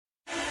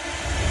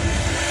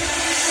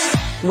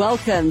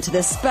Welcome to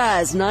the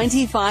Spurs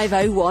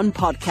 9501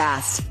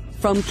 podcast.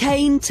 From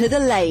Kane to the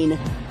Lane,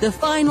 the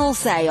final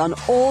say on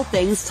all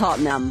things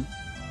Tottenham.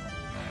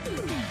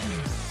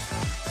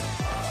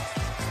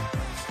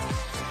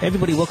 Hey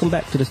everybody, welcome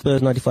back to the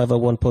Spurs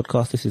 9501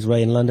 podcast. This is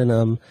Ray in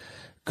London.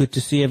 Good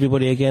to see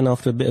everybody again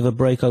after a bit of a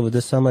break over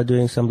the summer,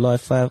 doing some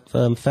live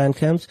fan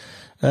cams.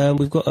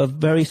 We've got a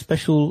very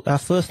special, our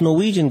first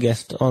Norwegian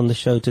guest on the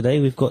show today.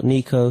 We've got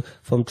Nico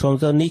from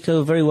Tromsø.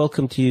 Nico, very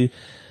welcome to you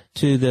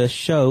to the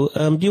show.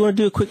 Do you want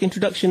to do a quick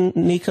introduction,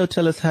 Nico?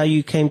 Tell us how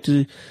you came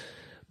to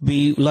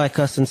be like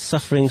us and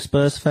suffering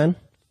Spurs fan.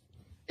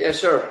 Yeah,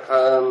 sure.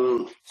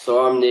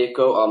 So I'm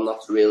Nico. I'm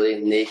not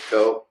really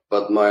Nico,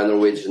 but my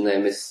Norwegian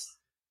name is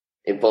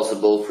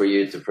impossible for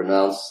you to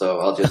pronounce, so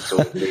I'll just go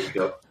with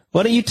Nico.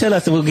 Why don't you tell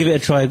us and we'll give it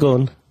a try? Go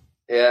on.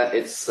 Yeah,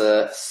 it's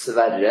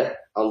Sverre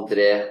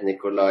André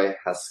Nikolai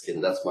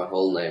Haskin. That's my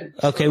whole name.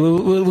 Okay,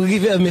 we'll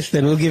give it a miss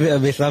then. We'll give it a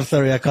miss. I'm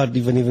sorry, I can't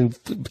even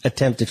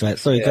attempt to try it.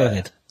 Sorry, Go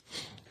ahead.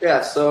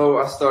 Yeah, so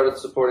I started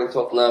supporting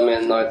Tottenham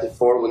in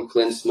 '94 when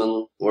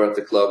Klinsmann were at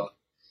the club.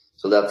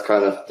 So that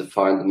kind of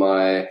defined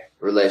my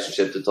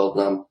relationship to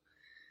Tottenham.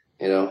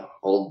 You know,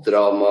 all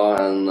drama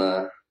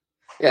and,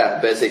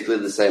 basically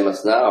the same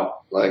as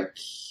now. Like,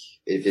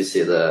 if you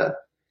see the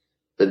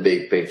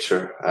big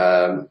picture.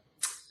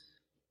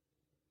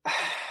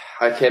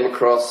 I came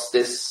across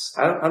this,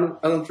 I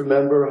don't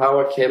remember how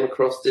I came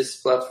across this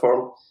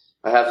platform.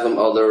 I have some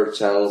other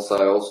channels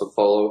I also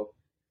follow.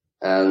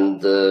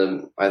 And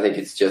I think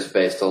it's just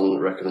based on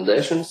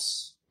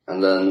recommendations.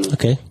 And then,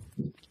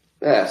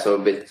 so a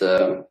bit,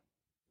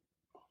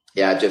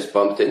 I just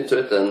bumped into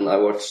it and I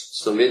watched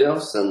some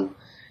videos and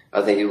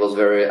I think it was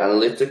very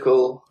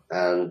analytical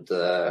and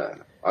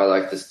I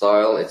like the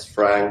style. It's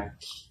frank.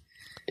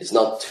 It's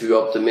not too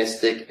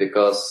optimistic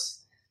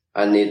because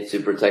I need to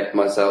protect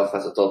myself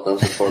as a Tottenham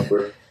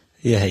supporter.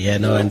 I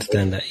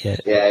understand that.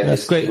 Yeah,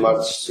 that's great. Too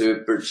much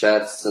super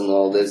chats and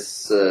all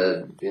this,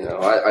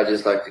 I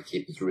just like to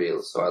keep it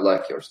real. So I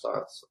like your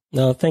style. So.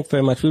 No, thanks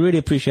very much. We really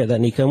appreciate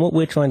that, Nico. And what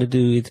we're trying to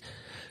do is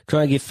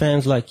try and give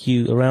fans like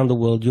you around the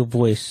world your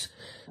voice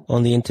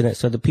on the internet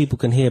so that people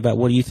can hear about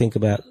what you think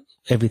about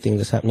everything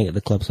that's happening at the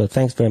club. So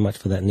thanks very much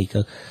for that,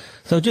 Nico.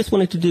 So just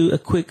wanted to do a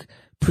quick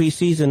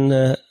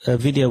pre-season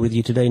video with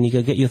you today,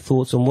 Nico. Get your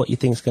thoughts on what you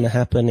think is going to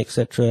happen,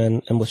 etc.,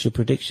 and what's your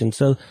prediction.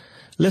 So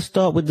let's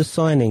start with the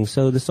signings.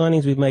 So the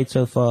signings we've made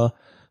so far: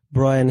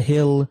 Brian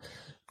Hill,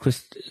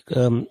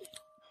 QT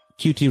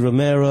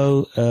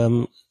Romero,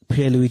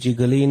 Pierluigi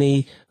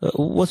Golini.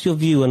 What's your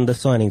view on the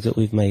signings that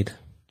we've made?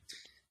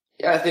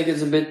 Yeah, I think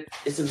it's a bit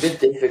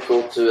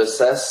difficult to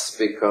assess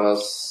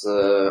because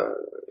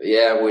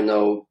we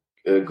know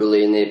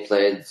Golini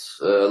played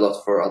a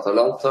lot for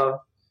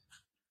Atalanta.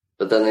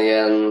 But then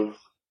again,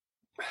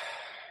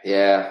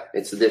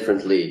 it's a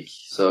different league,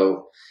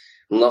 so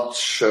I'm not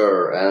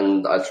sure.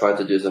 And I tried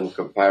to do some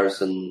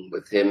comparison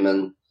with him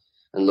and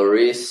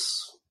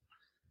Lloris,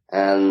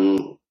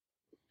 and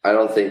I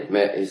don't think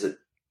he's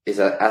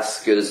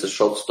as good as a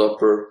shot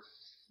stopper.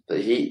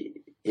 But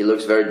he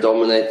looks very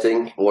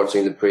dominating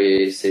watching the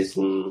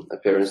pre-season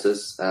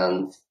appearances,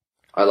 and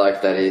I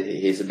like that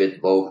he's a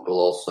bit vocal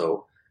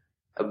also,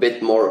 a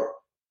bit more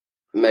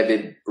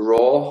maybe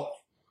raw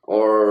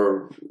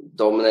or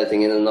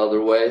dominating in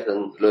another way.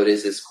 Then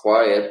Lloris is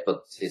quiet,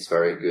 but he's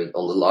very good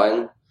on the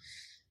line.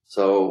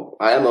 So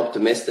I am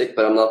optimistic,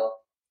 but I'm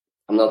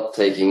not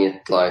taking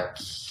it like,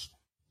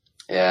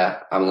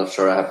 I'm not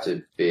sure I have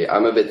to be.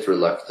 I'm a bit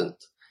reluctant.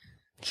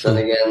 Sure.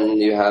 Then again,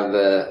 you have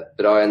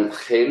Brian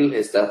Hill.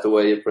 Is that the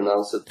way you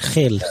pronounce it?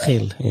 Hill,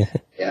 yeah.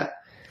 Yeah.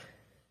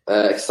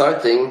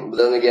 Exciting, but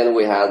then again,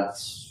 we had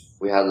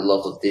a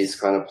lot of these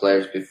kind of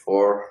players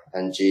before,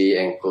 NG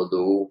and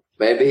Kodu.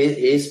 Maybe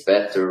he's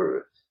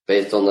better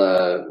based on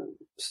the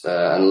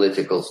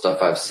analytical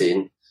stuff I've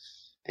seen.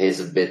 It's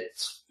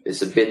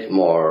a bit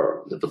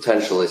more, the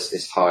potential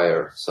is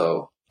higher.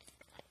 So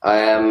I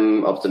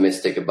am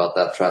optimistic about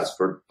that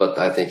transfer, but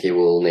I think he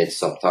will need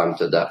some time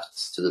to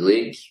adapt to the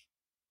league.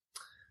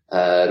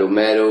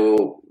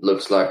 Romero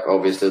looks like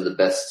obviously the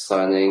best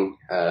signing.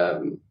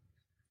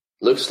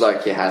 Looks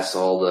like he has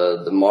all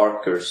the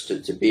markers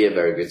to be a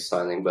very good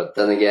signing, but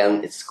then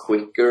again, it's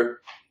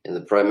quicker in the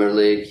Premier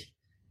League.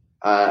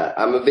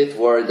 I'm a bit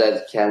worried that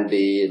it can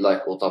be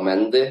like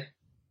Otamendi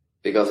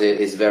because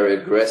he's very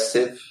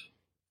aggressive,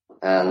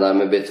 and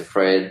I'm a bit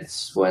afraid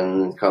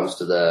when it comes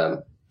to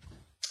the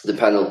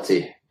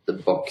penalty, the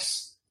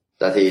box,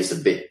 that he is a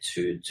bit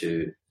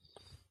too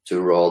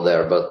raw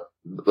there.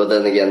 But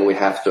then again, we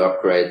have to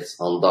upgrade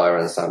on Dyer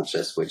and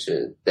Sanchez, which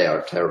they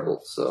are terrible.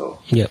 So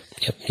yep.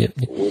 Do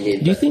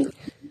you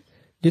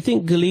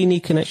think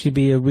Golini can actually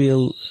be a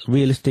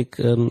realistic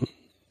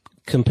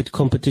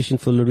competition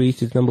for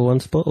Lloris's number one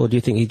spot, or do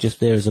you think he's just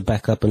there as a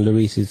backup and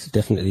Lloris is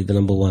definitely the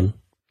number one?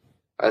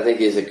 I think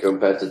he's a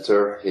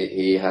competitor.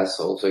 He has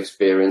also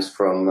experience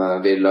from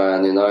Villa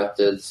and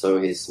United, so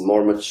he's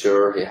more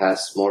mature. He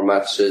has more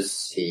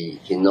matches. He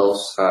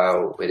knows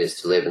how it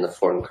is to live in a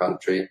foreign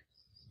country.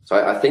 So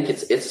I think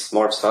it's a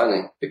smart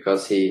signing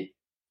because he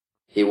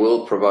he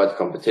will provide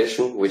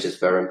competition, which is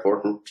very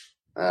important.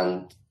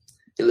 And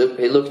he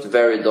looked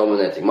very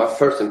dominating. My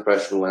first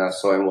impression when I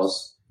saw him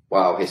was,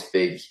 wow, he's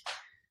big.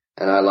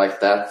 And I like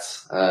that.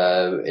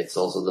 It's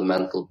also the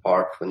mental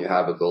part when you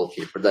have a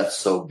goalkeeper that's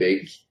so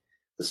big.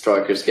 The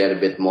strikers get a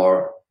bit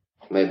more,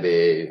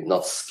 maybe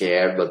not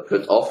scared, but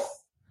put off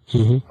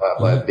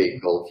by a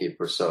big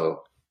goalkeeper.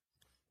 So,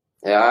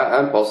 yeah,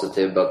 I'm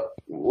positive, but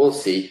we'll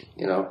see.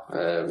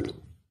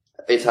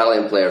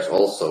 Italian players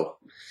also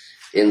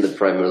in the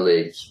Premier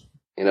League,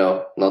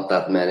 not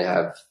that many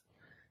have,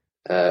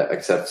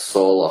 except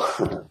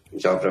Sola,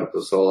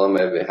 Gianfranco Sola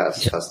maybe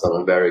has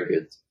done a very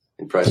good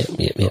impression.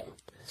 Yeah.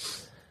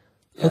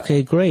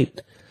 Okay,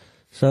 great.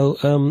 So,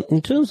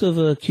 in terms of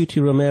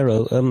QT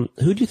Romero,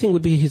 who do you think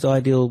would be his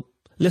ideal?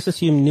 Let's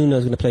assume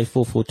Nuno's going to play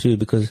 4-4-2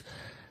 because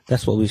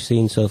that's what we've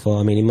seen so far.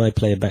 I mean, he might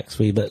play a back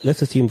three, but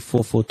let's assume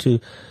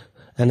 4-4-2.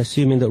 And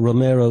assuming that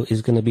Romero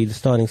is going to be the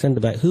starting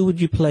centre-back, who would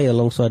you play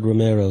alongside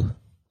Romero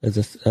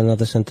as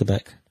another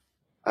centre-back?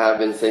 I've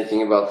been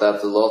thinking about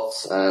that a lot,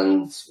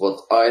 and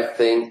what I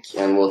think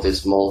and what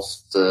is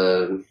most...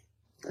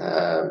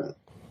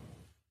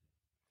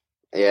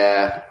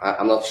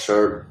 I'm not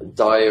sure.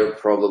 Dyer,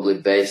 probably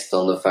based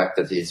on the fact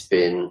that he's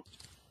been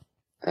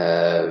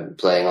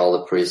playing all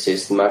the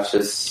pre-season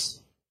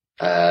matches.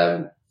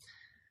 But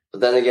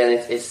then again,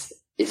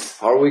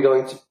 are we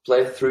going to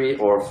play 3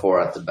 or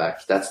 4 at the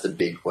back? That's the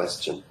big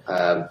question.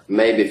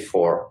 Maybe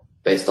 4,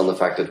 based on the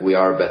fact that we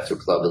are a better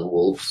club than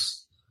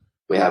Wolves.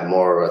 We have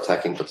more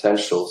attacking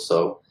potential.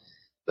 So,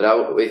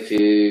 but if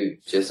you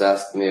just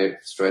asked me a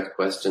straight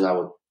question, I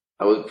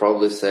would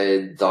probably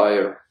say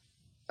Dyer.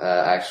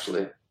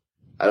 Actually,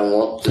 I don't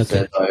want to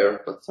say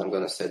Dyer, but I'm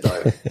going to say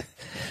Dyer.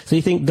 So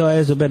you think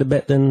Dyer's a better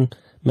bet than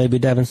maybe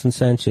Davinson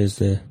Sanchez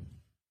there?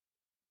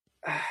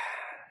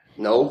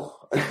 No,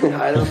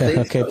 I don't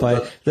think so.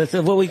 Fine. That's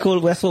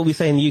what we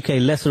say in the UK,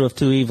 lesser of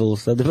two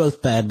evils. So they're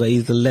both bad, but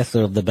he's the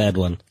lesser of the bad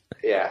one.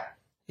 Yeah.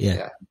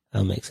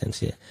 That makes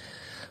sense, yeah.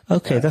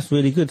 Okay, that's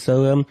really good.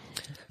 So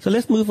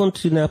let's move on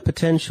to now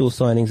potential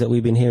signings that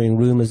we've been hearing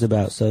rumours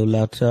about. So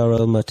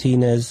Lautaro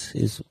Martinez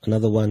is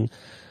another one.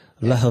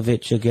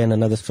 Vlahovic, again,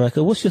 another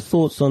striker. What's your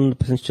thoughts on the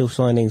potential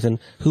signings and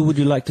who would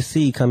you like to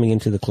see coming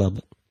into the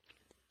club?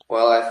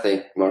 Well, I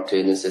think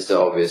Martinez is the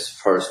obvious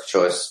first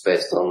choice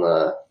based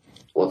on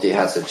what he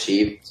has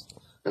achieved.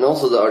 And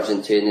also the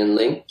Argentinian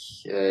link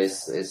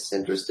is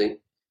interesting.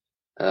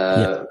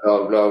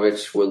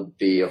 Vlahovic would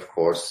be, of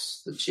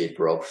course, the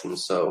cheaper option.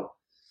 So,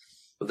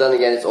 but then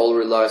again, it all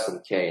relies on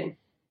Kane.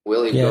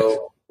 Will he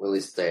go? Will he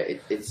stay?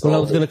 I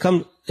was going to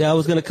come. Yeah, I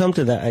was going to come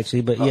to that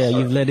actually, but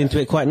you've led into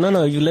it quite.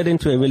 No, you led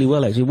into it really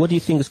well actually. What do you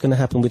think is going to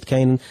happen with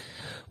Kane?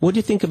 What do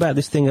you think about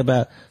this thing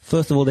about?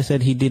 First of all, they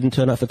said he didn't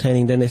turn up for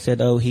training. Then they said,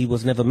 he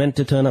was never meant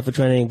to turn up for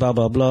training. Blah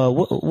blah blah.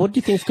 What do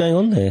you think is going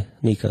on there,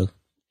 Nico?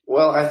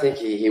 Well, I think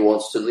he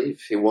wants to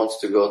leave. He wants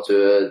to go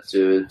to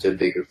a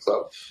bigger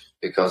club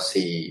because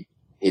he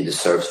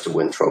deserves to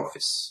win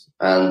trophies.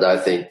 And I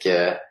think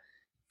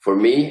for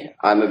me,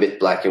 I'm a bit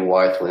black and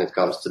white when it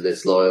comes to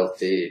this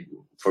loyalty.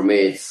 For me,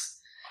 it's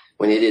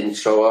when he didn't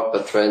show up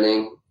at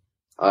training,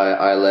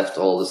 I left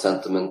all the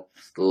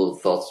sentimental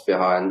thoughts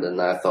behind,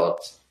 and I thought,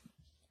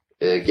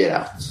 get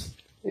out.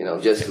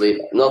 Just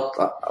leave. Not,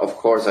 of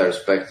course, I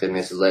respect him.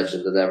 He's a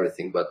legend and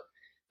everything, but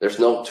there's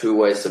no two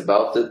ways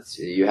about it.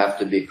 You have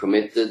to be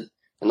committed.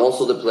 And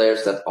also the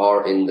players that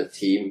are in the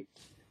team,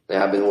 they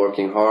have been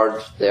working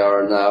hard. They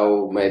are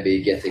now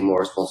maybe getting more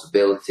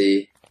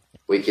responsibility.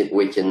 We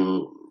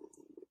can.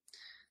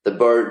 The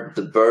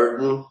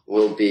burden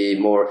will be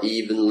more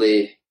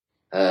evenly,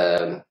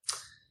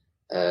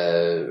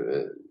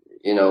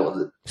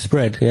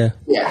 spread. Yeah.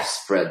 Yeah,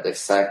 spread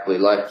exactly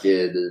like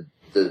the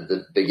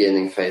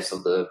beginning phase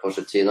of the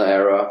Pochettino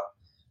era,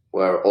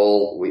 where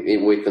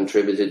we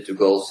contributed to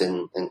goals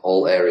in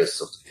all areas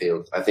of the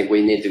field. I think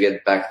we need to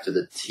get back to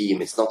the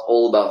team. It's not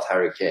all about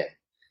Harry Kane.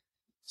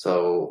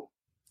 So,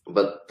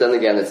 but then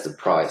again, it's the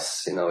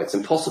price. It's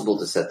impossible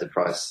to set the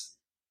price.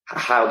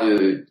 How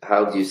do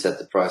you set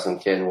the price on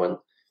Kane when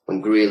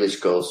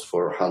Grealish goes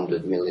for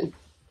 100 million?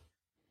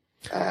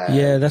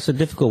 Yeah, that's a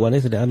difficult one,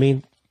 isn't it? I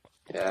mean,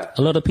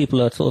 a lot of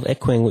people are sort of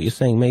echoing what you're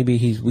saying.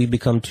 Maybe we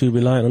become too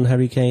reliant on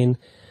Harry Kane,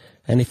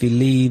 and if he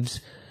leaves,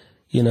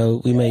 we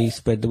may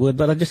spread the word.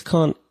 But I just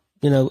can't.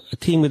 A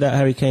team without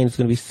Harry Kane is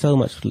going to be so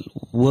much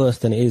worse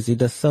than it is. He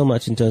does so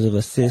much in terms of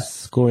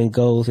assists, scoring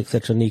goals,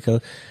 etc. Nico,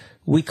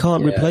 we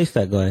can't replace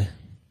that guy.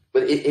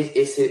 But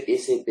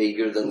is he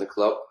bigger than the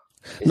club?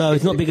 No,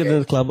 he's not bigger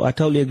than the club. I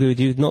totally agree with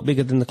you. He's not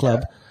bigger than the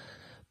club.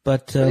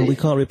 But we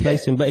can't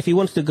replace him. But if he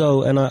wants to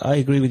go, and I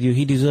agree with you,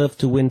 he deserves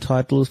to win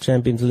titles,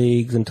 Champions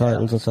Leagues and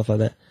titles and stuff like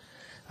that.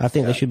 I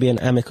think there should be an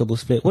amicable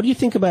split. What do you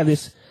think about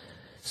this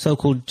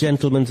so-called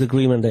gentleman's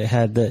agreement they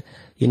had that,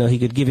 he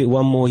could give it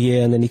one more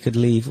year and then he could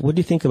leave? What do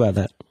you think about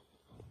that?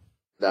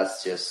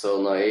 That's just so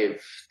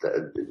naive.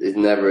 It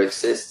never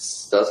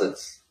exists, does it?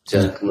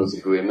 Gentleman's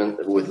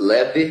agreement with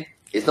Levy.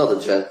 He's not a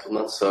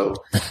gentleman, so...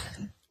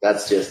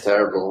 That's just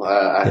terrible.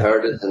 I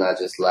heard it and I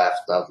just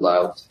laughed out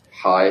loud,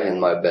 high in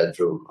my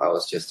bedroom. I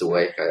was just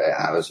awake.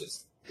 I was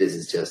just this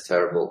is just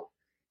terrible.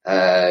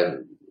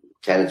 Can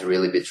it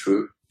really be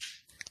true?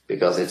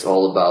 Because it's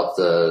all about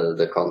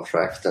the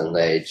contract and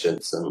the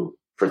agents and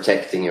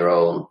protecting your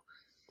own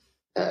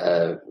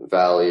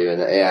value.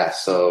 And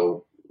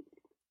so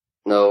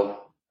no,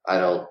 I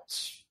don't.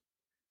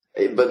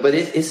 But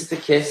is it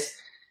the case?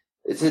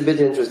 It's a bit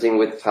interesting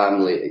with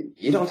family.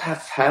 You don't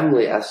have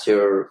family as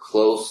your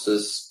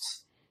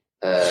closest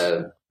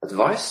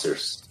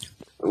advisors.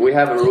 We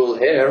have a rule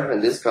here in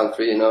this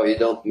country, you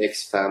don't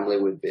mix family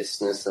with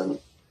business, and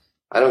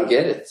I don't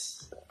get it.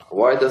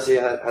 Why does he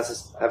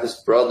have his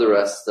brother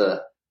as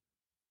the...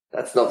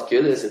 That's not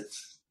good, is it?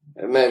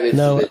 Maybe it's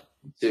a bit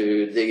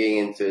too digging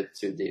into it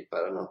too deep. I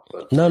don't know.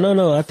 But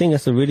No. I think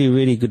that's a really,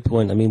 really good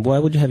point. I mean, why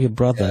would you have your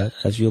brother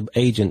as your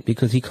agent?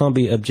 Because he can't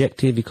be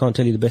objective. He can't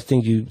tell you the best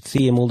things. You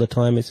see him all the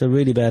time. It's a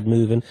really bad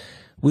move. And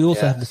we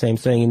also have the same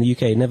saying in the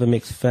UK: never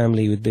mix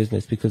family with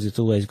business, because it's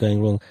always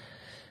going wrong.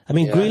 I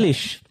mean,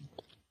 Grealish.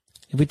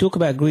 If we talk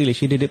about Grealish,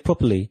 he did it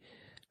properly.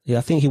 Yeah,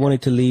 I think he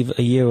wanted to leave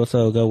a year or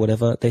so ago,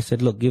 whatever. They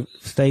said, look,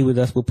 stay with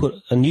us. We'll put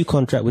a new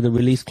contract with a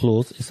release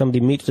clause. If somebody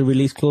meets the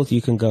release clause,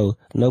 you can go.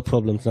 No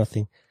problems,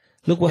 nothing.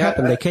 Look what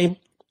happened.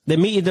 They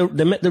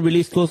met the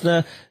release clause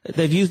now.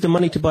 They've used the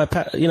money to buy,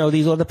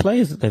 these other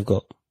players that they've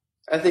got.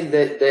 I think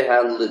they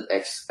handled it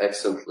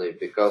excellently,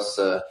 because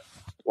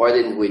why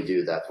didn't we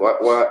do that?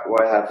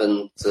 Why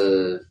haven't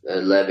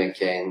Levin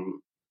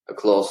Kane a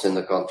clause in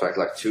the contract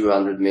like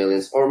 200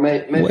 million or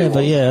maybe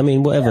whatever?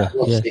 Whatever.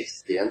 Yeah,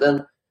 60, and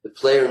then the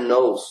player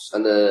knows,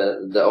 and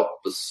the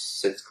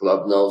opposite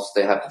club knows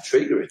they have to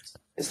trigger it.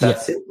 It's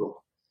that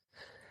simple.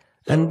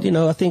 And,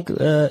 I think,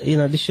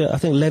 this year, I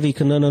think Levy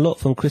can learn a lot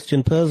from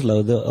Christian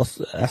Perslow,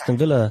 the Aston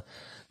Villa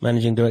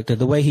managing director.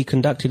 The way he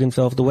conducted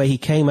himself, the way he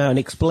came out and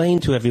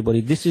explained to everybody,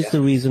 this is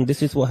the reason,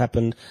 this is what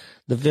happened.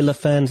 The Villa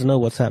fans know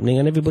what's happening,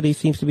 and everybody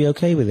seems to be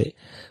okay with it.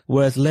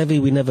 Whereas Levy,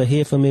 we never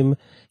hear from him.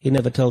 He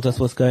never tells us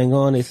what's going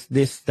on. It's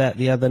this, that,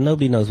 the other.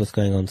 Nobody knows what's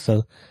going on.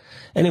 So,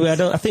 anyway,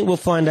 I think we'll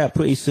find out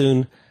pretty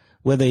soon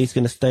whether he's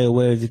going to stay or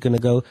where he's going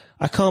to go.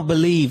 I can't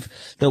believe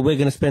that we're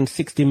going to spend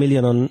 60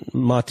 million on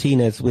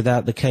Martinez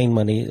without the Kane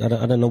money. I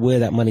don't know where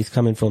that money's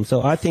coming from.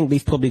 So I think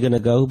he's probably going to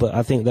go, but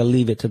I think they'll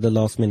leave it to the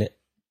last minute.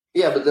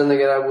 Yeah, but then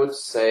again, I would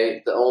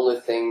say the only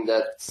thing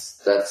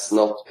that's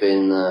not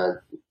been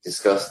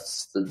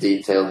discussed, the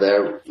detail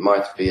there,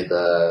 might be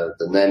the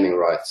naming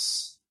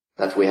rights.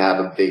 That we have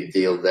a big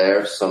deal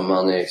there, some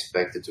money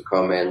expected to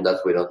come in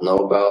that we don't know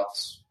about.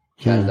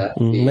 Can that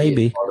be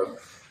maybe part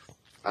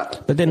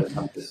of... But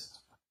then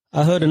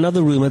I heard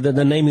another rumor that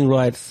the naming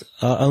rights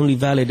are only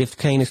valid if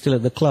Kane is still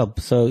at the club.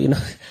 So,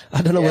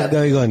 I don't know what's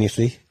going on, you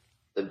see.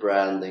 The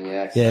branding,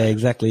 Yeah,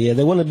 exactly. Yeah,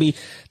 they want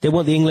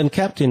the England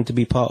captain to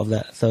be part of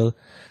that. So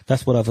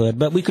that's what I've heard.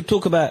 But we could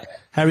talk about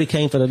Harry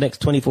Kane for the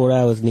next 24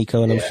 hours,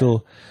 Nico, and I'm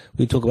sure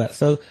we talk about it.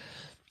 So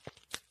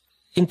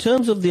in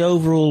terms of the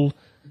overall,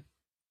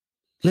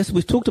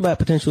 we've talked about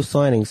potential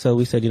signings. So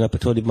we said,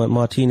 Petodi,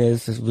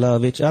 Martinez,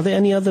 Vlahovic. Are there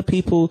any other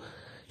people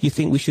you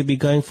think we should be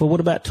going for? What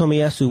about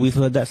Tomiyasu? We've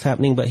heard that's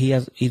happening, but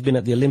he's been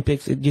at the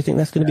Olympics. Do you think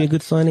that's going to be a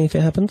good signing if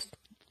it happens?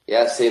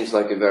 Yeah, it seems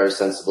like a very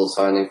sensible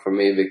signing for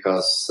me,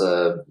 because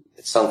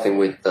it's something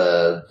with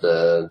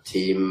the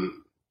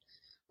team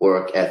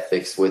work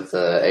ethics with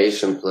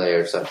Asian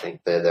players. I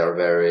think they are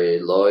very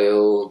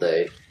loyal.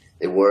 They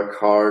work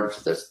hard.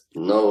 There's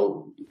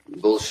no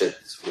bullshit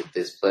with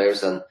these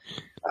players, and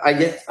I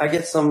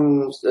get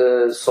some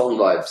Son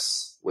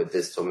vibes with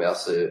this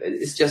Tomiyasu.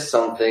 It's just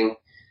something.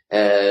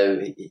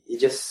 He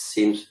just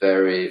seems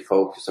very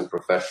focused and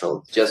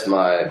professional. Just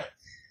my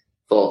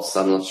thoughts.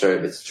 I'm not sure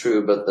if it's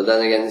true, but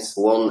then again, he's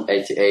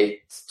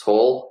 188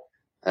 tall,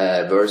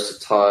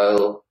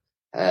 versatile,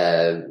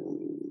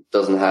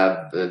 doesn't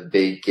have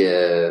big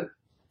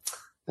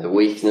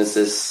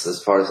weaknesses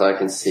as far as I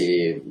can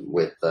see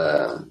with,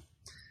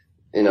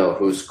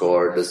 who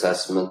scored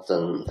assessment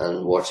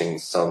and watching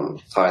some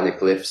tiny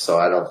clips. So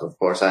I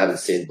haven't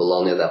seen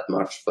Bologna that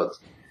much, but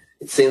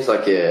it seems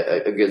like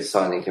a good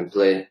signing. Can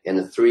play in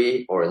a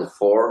 3 or in a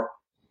 4.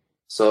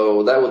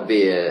 So that would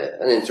be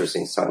an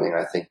interesting signing,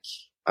 I think.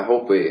 I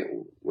hope we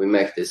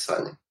make this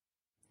signing.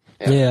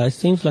 Yeah, it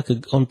seems like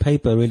on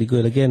paper really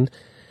good. Again,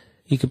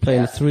 he could play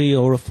in a 3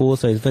 or a 4,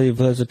 so he's very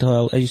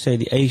versatile. As you say,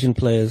 the Asian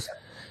players,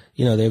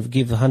 they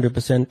give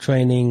 100%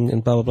 training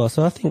and blah, blah, blah.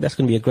 So I think that's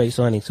going to be a great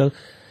signing. So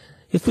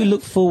if we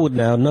look forward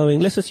now,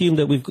 let's assume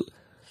that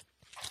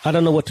I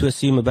don't know what to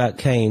assume about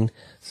Kane.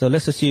 So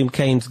let's assume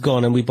Kane's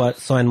gone and we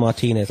sign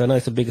Martinez. I know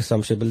it's a big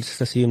assumption, but let's just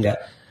assume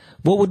that.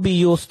 What would be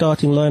your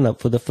starting lineup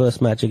for the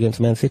first match against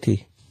Man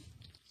City?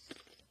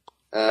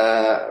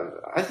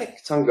 I think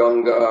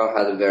Tanganga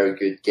had a very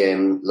good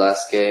game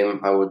last game.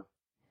 I would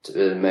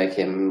make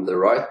him the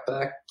right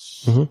back.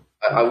 Mm-hmm.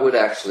 I would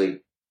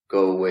actually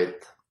go with...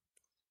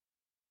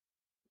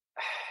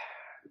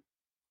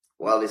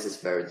 Well, this is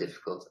very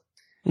difficult.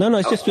 No,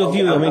 it's just your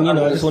view.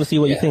 I just want to see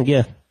what you think,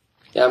 Yeah,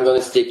 I'm going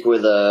to stick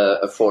with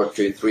a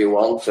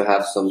 4-2-3-1 to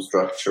have some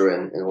structure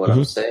in what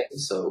I'm saying.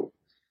 So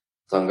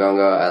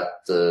Tanganga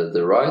at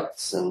the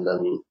right, and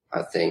then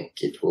I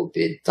think it will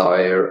be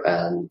Dyer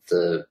and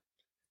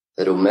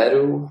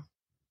Romero.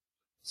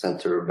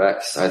 Center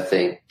backs, I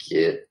think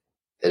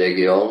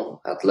Region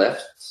at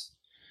left.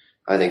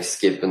 I think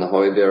Skip and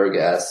Højbjerg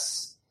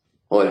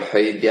or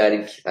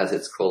Højbjerg as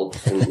it's called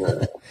in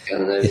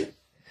Scandinavia.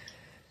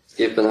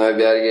 Skip and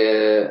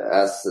Højbjerg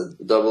as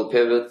a double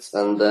pivot,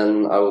 and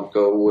then I would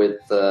go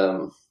with,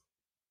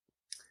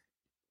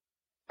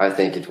 I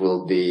think it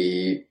will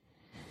be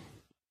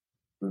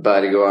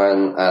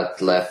Bergwijn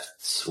at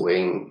left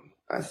wing.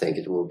 I think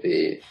it will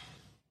be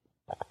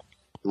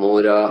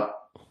Mora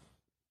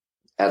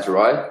at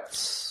right,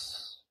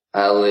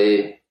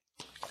 Ali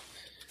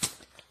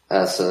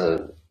as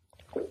a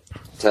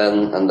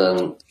 10, and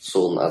then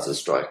Son as a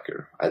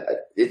striker.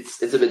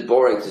 It's a bit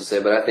boring to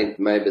say, but I think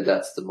maybe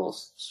that's the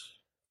most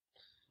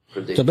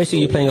predictable. So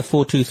basically you're playing a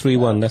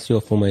 4-2-3-1, that's your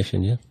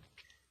formation, yeah?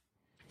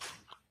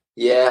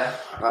 Yeah,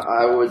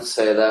 I would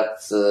say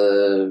that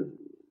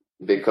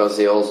because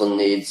he also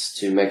needs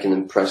to make an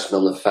impression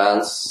on the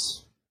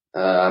fans.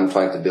 I'm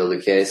trying to build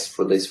a case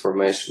for this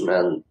formation,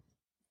 and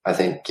I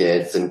think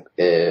it's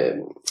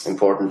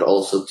important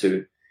also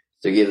to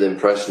give the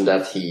impression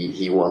that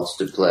he wants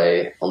to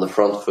play on the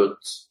front foot.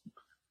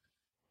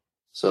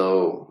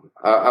 So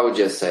I would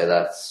just say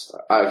that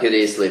I could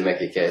easily make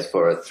a case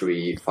for a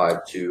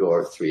 3-5-2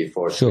 or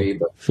 3-4-3,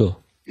 but sure.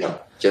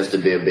 Just to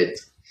be a bit,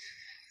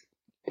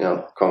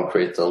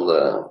 concrete on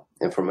the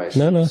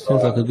information. No,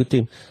 sounds like a good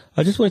team.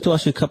 I just wanted to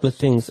ask you a couple of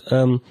things.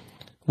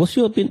 What's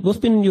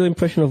been your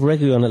impression of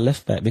Reguilón at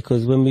left back?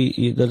 Because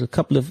there's a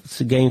couple of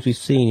games we've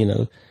seen,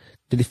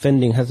 the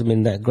defending hasn't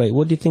been that great.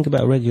 What do you think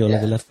about Reguilón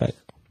as a left back?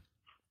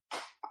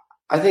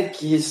 I think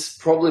he's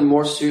probably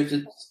more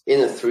suited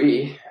in a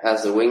 3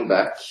 as a wing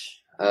back.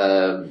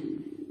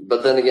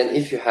 But then again,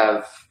 if you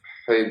have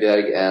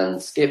Højbjerg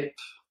and Skip,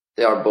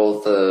 they are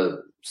both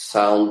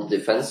sound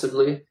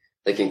defensively.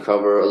 They can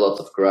cover a lot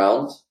of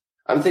ground.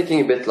 I'm thinking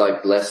a bit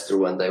like Leicester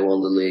when they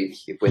won the league.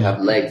 If we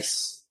have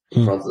legs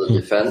in front of the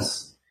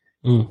defense,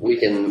 we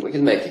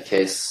can make a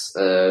case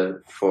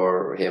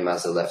for him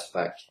as a left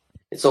back.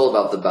 It's all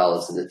about the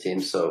balance in the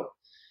team. So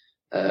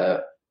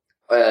I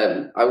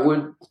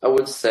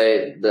would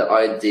say the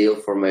ideal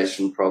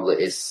formation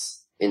probably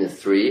is in a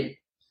 3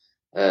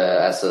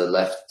 as a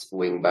left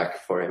wing back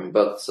for him.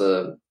 But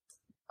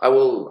I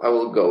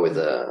will go with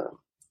a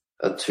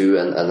 2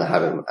 and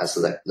have him as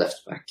a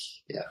left back.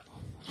 Yeah.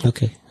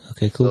 Okay,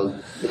 cool.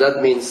 So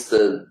that means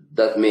the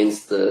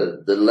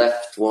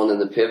left one in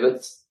the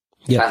pivot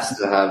has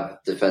to have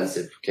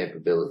defensive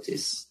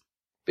capabilities,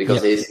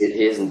 because he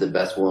isn't the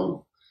best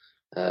one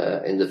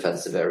in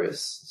defensive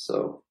areas.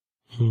 So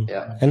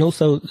yeah. And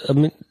also, I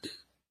mean,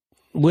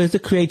 where's the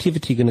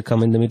creativity going to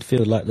come in the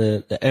midfield, like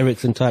the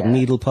Eriksen type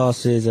needle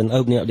passes and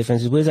opening up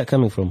defenses? Where's that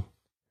coming from?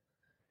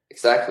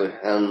 Exactly,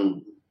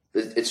 and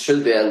it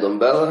should be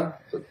Ndombele,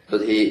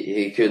 but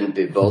he couldn't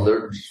be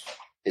bothered.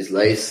 He's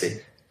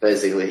lazy.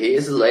 Basically, he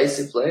is a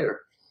lazy player.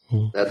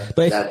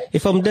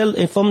 If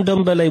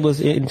Ndombele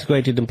was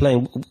integrated and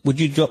playing, would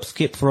you drop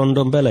Skip for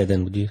Ndombele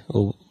then? Would you,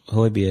 or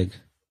Højbjerg?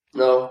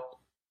 No,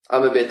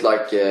 I'm a bit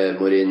like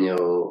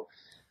Mourinho,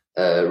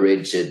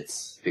 rigid,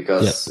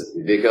 because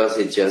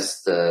he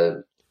just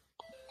you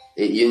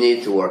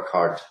need to work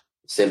hard.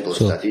 Simple as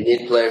that. You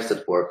need players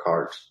that work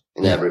hard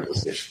in every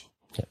position.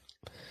 Yeah.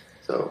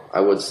 So I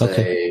would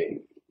say.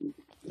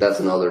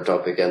 That's another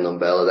topic, and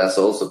Ndombele. That's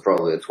also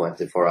probably a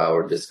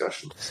 24-hour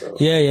discussion. So.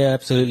 Yeah,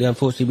 absolutely.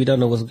 Unfortunately, we don't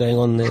know what's going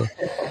on there.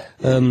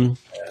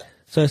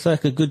 So it's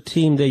like a good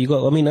team there. I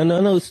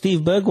know Steve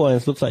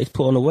Bergwijn looks like he's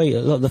put on a weight.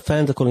 A lot of the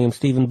fans are calling him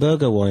Steven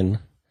Bergwijn.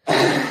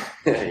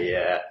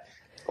 Yeah.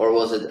 Or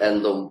was it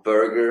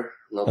Ndomberger?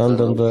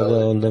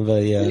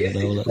 Ndombele,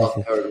 yeah. Not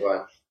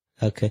Bergwijn.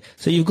 Okay.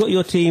 So you've got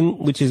your team,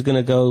 which is going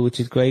to go,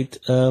 which is great.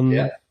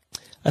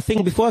 I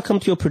think before I come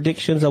to your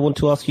predictions, I want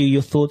to ask you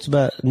your thoughts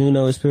about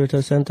Nuno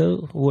Espirito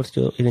Santo. What's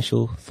your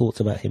initial thoughts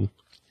about him?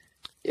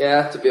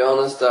 Yeah, to be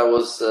honest, I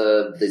was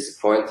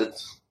disappointed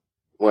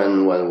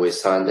when we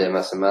signed him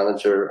as a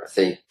manager. I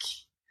think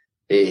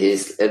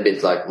he's a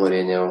bit like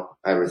Mourinho,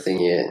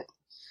 everything,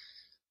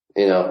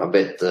 a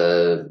bit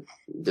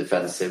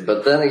defensive.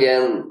 But then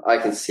again, I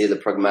can see the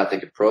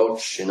pragmatic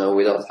approach.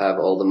 We don't have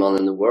all the money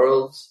in the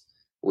world.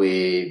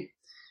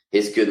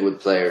 He's good with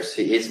players.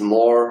 He's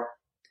more...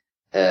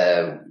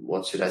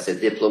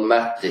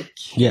 diplomatic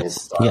in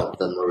style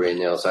than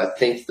Mourinho. So I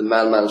think the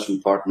man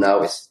management part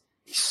now is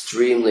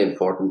extremely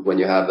important when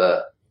you have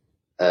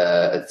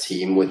a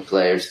team with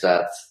players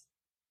that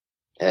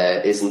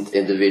isn't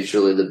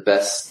individually the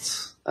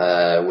best.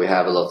 We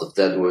have a lot of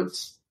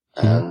deadwoods,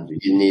 and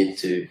you need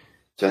to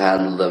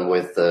handle them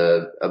with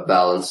a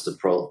balanced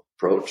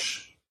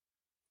approach.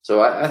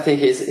 So I think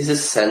he's a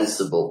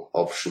sensible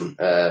option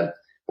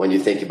when you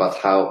think about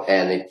how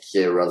Anik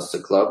runs the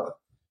club.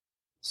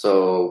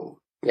 So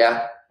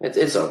yeah,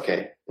 it's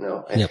okay.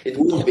 It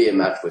wouldn't be a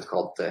match with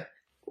Conte.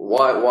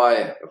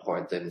 Why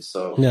appoint him?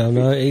 So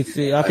no. I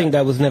think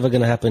that was never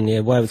going to happen. Yeah,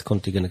 why was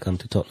Conte going to come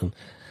to Tottenham?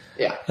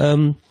 Yeah.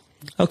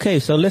 Okay,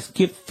 so let's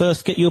get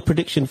your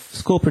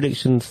score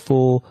predictions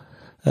for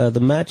the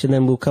match, and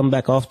then we'll come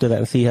back after that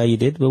and see how you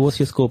did. But what's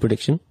your score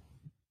prediction?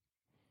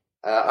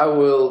 I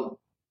will,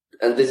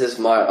 and this is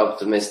my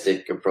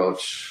optimistic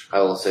approach,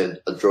 I will say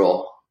a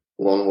draw,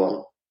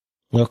 1-1.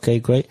 Okay,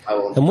 great.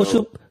 And what's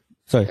your...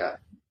 Sorry. Yeah.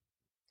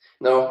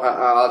 No,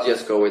 I'll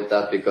just go with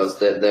that because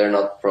they're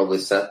not probably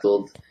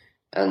settled,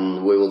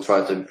 and we will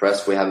try to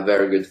impress. We have a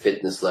very good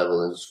fitness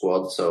level in the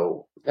squad,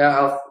 so yeah,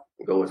 I'll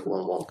go with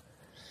 1-1.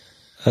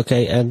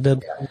 Okay,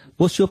 and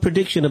what's your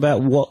prediction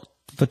about what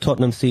for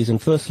Tottenham season?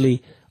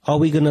 Firstly, are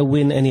we going to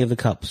win any of the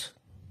cups?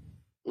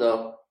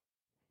 No.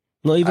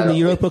 Not even the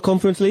Europa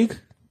Conference League?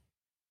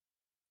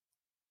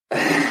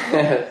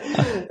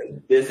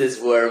 This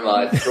is where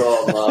my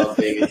trauma of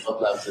being a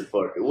Tottenham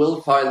supporter. We'll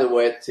find a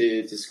way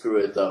to screw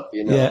it up,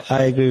 you know. Yeah,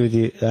 I agree with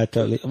you.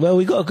 Totally. Well,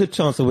 we got a good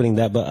chance of winning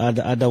that, but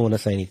I don't want to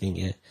say anything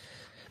yet.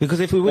 Because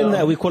if we win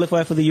that, we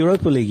qualify for the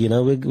Europa League, you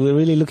know. We're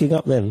really looking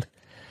up then.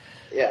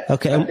 Yeah.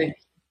 Okay. I think,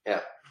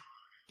 yeah.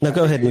 No,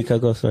 go ahead, Nico.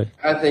 Go, sorry.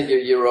 I think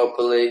a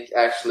Europa League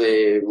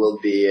actually will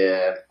be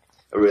a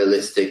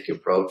realistic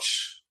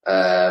approach.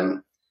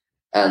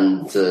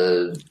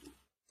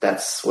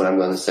 That's what I'm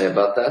going to say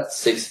about that.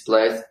 Sixth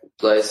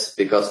place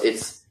because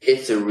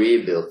it's a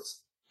rebuild.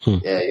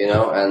 Yeah, you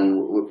know,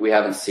 and we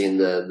haven't seen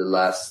the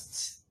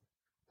last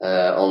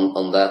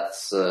on that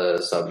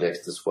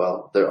subject as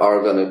well. There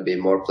are going to be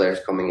more players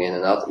coming in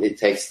and out. It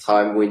takes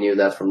time. We knew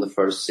that from the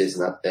first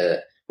season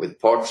with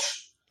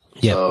Poch.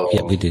 Yeah, so,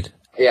 yeah, we did.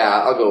 Yeah,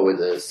 I'll go with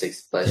the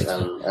sixth place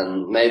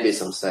and maybe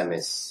some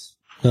semis.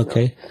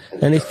 Okay. You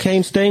know, and is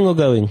Kane staying or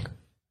going?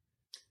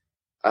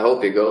 I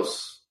hope he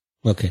goes.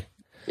 Okay.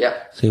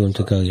 Yeah. So you want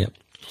to go, yeah.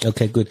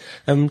 Okay, good.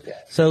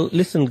 So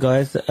listen,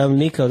 guys,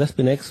 Nico, that's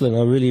been excellent.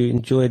 I really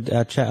enjoyed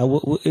our chat.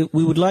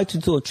 We would like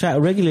to sort of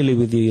chat regularly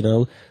with you, you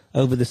know,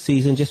 over the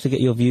season, just to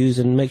get your views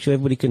and make sure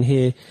everybody can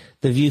hear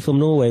the view from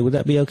Norway. Would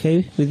that be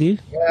okay with you?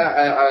 Yeah,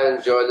 I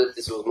enjoyed it.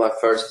 This was my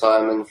first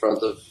time in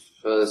front of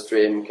a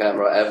stream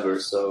camera ever,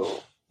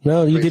 so...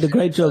 No, you did a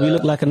great job. You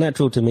look like a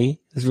natural to me.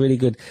 It's really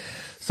good.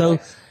 So...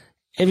 Thanks.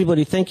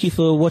 Everybody, thank you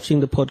for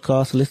watching the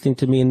podcast, listening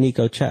to me and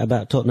Nico chat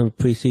about Tottenham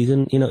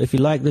pre-season. You know, if you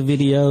like the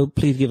video,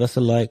 please give us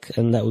a like,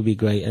 and that would be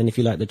great. And if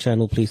you like the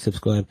channel, please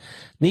subscribe.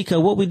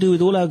 Nico, what we do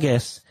with all our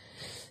guests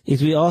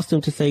is we ask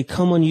them to say,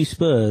 "Come on, you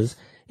Spurs,"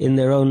 in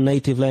their own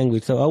native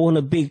language. So I want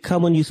a big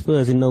 "Come on, you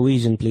Spurs" in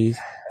Norwegian, please.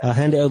 I'll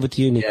hand it over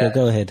to you, Nico. Yeah.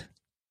 Go ahead.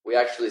 We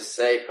actually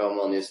say "Come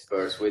on, you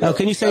Spurs."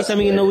 Can you say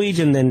something in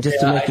Norwegian then,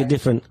 just to make it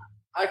different?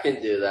 I can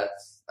do that.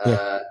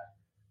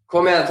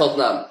 Kom igjen,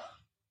 Tottenham.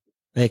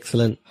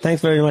 Excellent.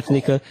 Thanks very much,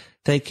 Nico.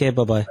 Take care.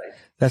 Bye-bye.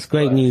 That's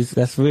great news.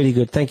 That's really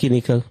good. Thank you,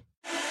 Nico.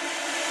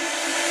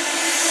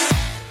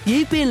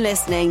 You've been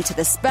listening to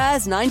the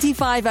Spurs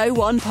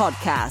 9501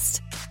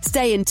 podcast.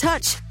 Stay in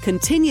touch,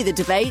 continue the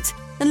debate,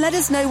 and let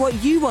us know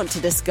what you want to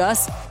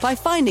discuss by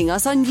finding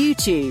us on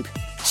YouTube.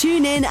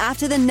 Tune in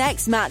after the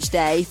next match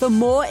day for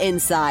more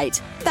insight.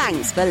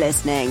 Thanks for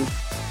listening.